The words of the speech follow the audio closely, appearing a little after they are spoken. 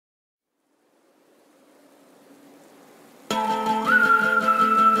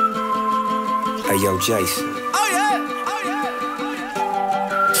Hey, yo, Jason. Oh, yeah. Oh,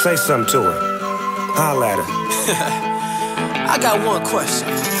 yeah. Say something to her. Holla at her. I got one question.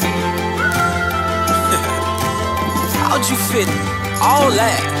 How'd you fit all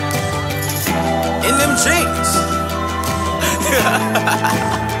that in them jeans?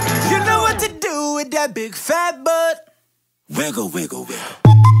 You know what to do with that big fat butt. Wiggle, wiggle, wiggle.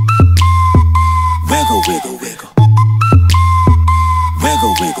 Wiggle, wiggle, wiggle.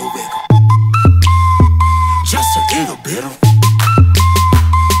 Wiggle, wiggle, wiggle. Just a little bit of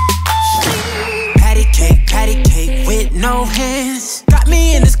patty cake with no hands. Got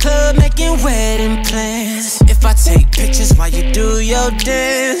me in this club making wedding plans. If I take pictures while you do your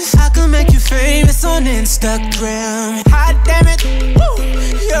dance, I can make you famous on Instagram. Hot damn it, woo.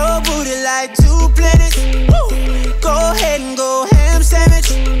 Your booty like 2 planets, woo. Go ahead and go ham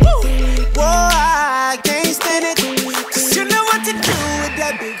sandwich, woo. Whoa, I can't stand it, 'cause you know what to do with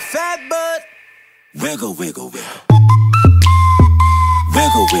that big fat butt. Wiggle, wiggle, wiggle.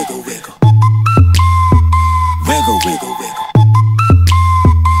 Wiggle, wiggle, wiggle. Wiggle, wiggle, wiggle.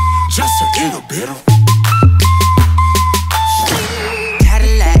 Just a little bit of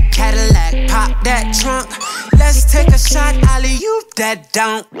Cadillac, Cadillac, pop that trunk. Let's take a shot, alley-oop that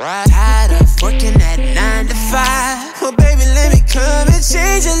don't. Tired of working at 9 to 5. Well, baby, let me come and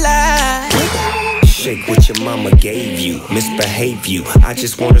change your life. Shake what your mama gave you, misbehave you. I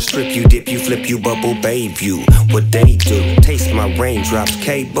just wanna strip you, dip you, flip you, bubble bathe you. What they do, taste my raindrops,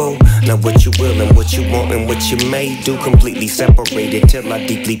 cable. Now what you will and what you want and what you may do. Completely separated till I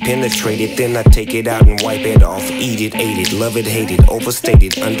deeply penetrate it. Then I take it out and wipe it off. Eat it, ate it, love it, hate it.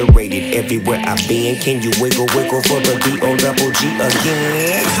 Overstated, underrated, everywhere I've been. Can you wiggle, wiggle for the D-O-double-G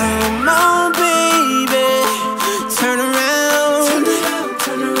again? Come on, baby, turn around.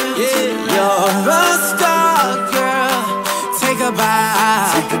 Yeah, you're a star, girl. Take a bow.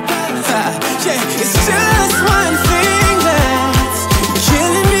 Yeah, it's just one thing that's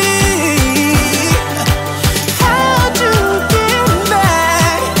killing me. How'd you get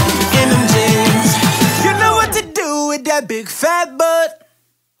back in them jeans? You know what to do with that big fat butt.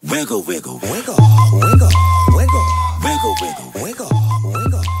 Wiggle, wiggle, wiggle, wiggle, wiggle, wiggle, wiggle, wiggle.